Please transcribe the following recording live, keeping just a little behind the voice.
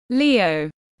Leo.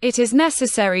 It is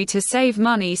necessary to save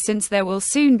money since there will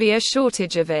soon be a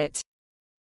shortage of it.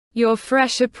 Your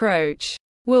fresh approach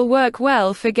will work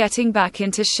well for getting back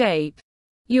into shape.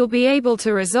 You'll be able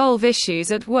to resolve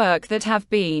issues at work that have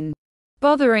been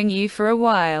bothering you for a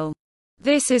while.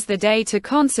 This is the day to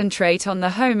concentrate on the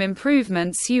home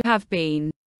improvements you have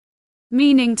been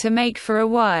meaning to make for a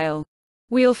while.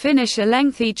 We'll finish a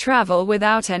lengthy travel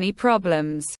without any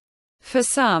problems. For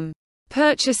some,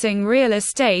 purchasing real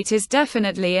estate is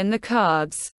definitely in the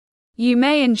cards. You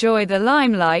may enjoy the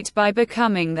limelight by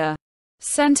becoming the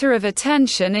center of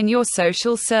attention in your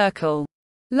social circle.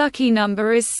 Lucky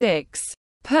number is 6.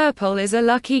 Purple is a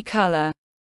lucky color.